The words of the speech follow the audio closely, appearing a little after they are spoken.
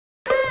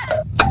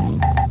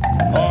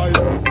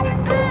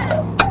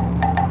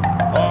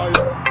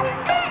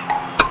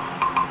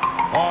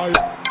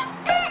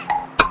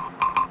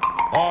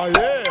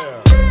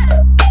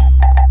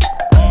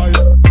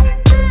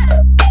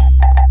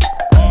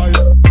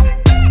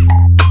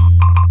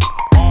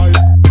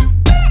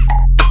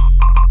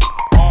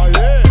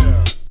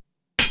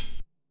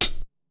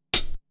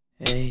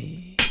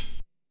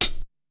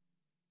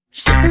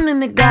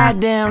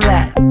goddamn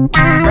lap.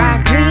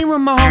 Ride clean with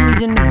my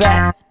homies in the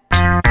back.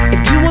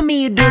 If you and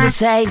me, you do the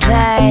same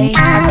thing.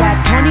 I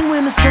got 20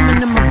 women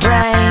swimming in my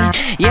brain.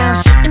 Yeah, I'm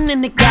sitting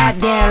in the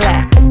goddamn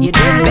lap. You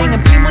dig it?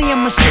 Banging primo, yeah,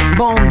 my shit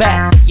boom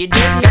back. You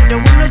dig it? Got the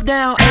windows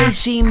down,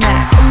 AC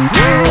max.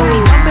 And we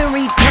bumpin'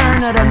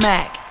 return of the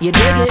Mac. You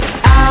dig it?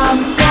 I'm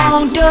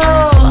gon' do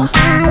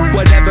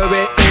whatever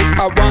it is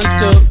I want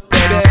to,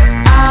 baby.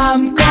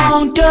 I'm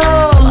gon' do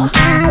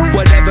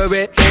whatever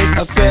it is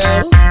I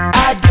feel.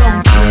 I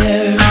don't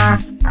care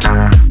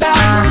about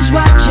who's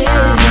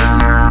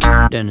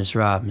watching. Dennis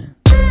Rodman.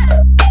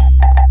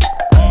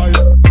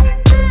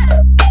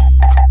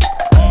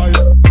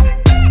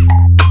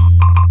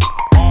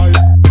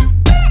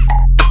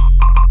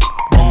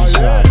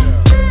 Dennis Rodman.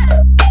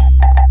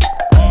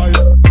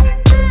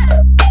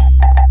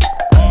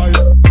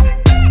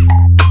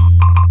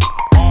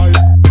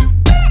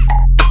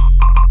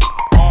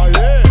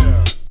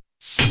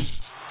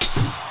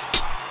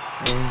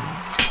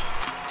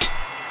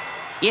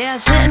 Yeah,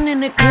 sitting in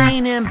the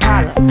clean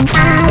Impala.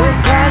 Good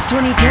class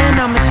 2010,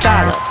 I'm a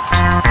scholar.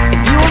 If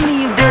you and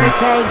me, you do the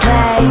same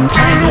thing.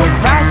 Might hit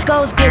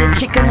Roscoe's, get a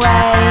chicken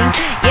wing.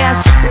 Yeah,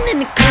 sitting in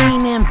the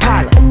clean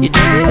Impala. You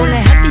dig it? Feeling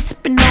healthy,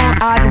 sipping on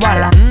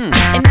Adwala.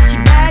 And if she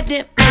bad,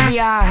 then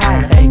maybe I'll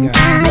holler. Hey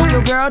girl, make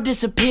your girl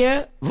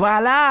disappear,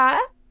 voila.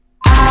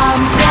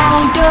 I'm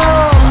gon' do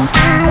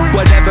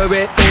whatever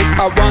it is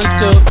I want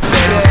to,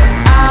 baby.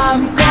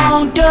 I'm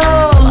gon' do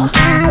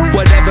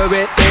whatever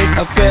it is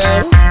I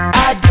feel.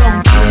 I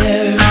don't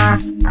care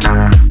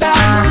about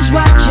who's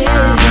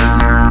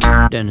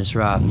watching. Dennis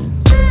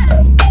Rodman.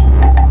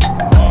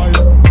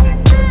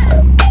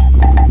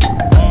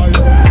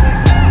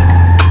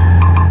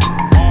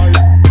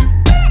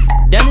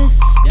 Dennis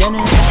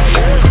Rodman.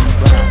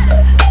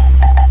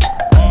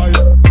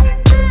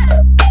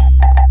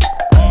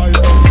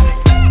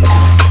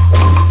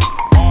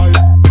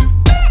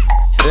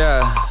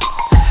 Yeah,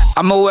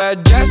 I'ma wear a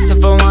dress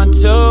if I want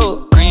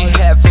to. Green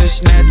hat,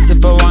 fishnets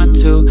if I want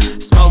to.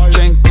 Smoke,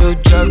 drink, do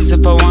drugs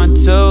if I want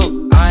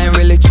to. I ain't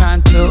really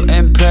trying to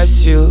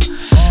impress you.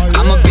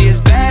 I'ma be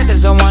as bad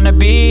as I wanna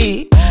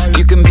be.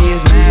 You can be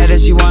as mad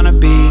as you wanna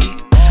be.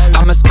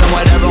 I'ma spend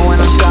whatever when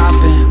I'm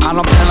shopping. I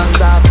don't plan on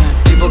stopping.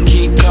 People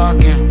keep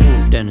talking.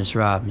 Dennis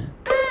Rodman.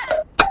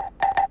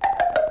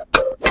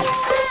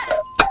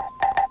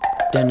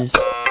 Dennis.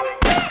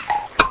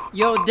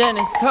 Yo,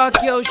 Dennis,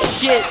 talk your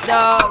shit,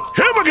 dog.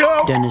 Here we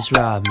go. Dennis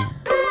Rodman.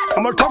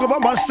 I'm gonna talk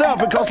about myself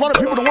because a lot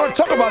of people don't want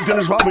to talk about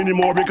Dennis Rodman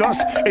anymore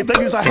because they think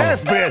he's a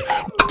has-been.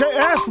 They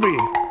asked me,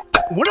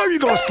 when are you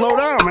gonna slow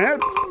down, man?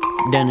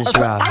 Dennis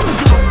Rodman. I don't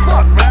give a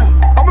fuck, man.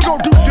 I'm gonna go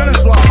do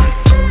Dennis Rodman.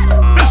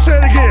 Let's say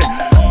it again.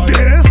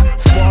 Dennis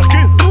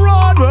fucking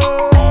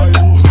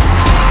Rodman.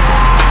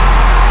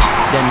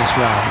 Dennis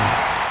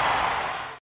Rodman.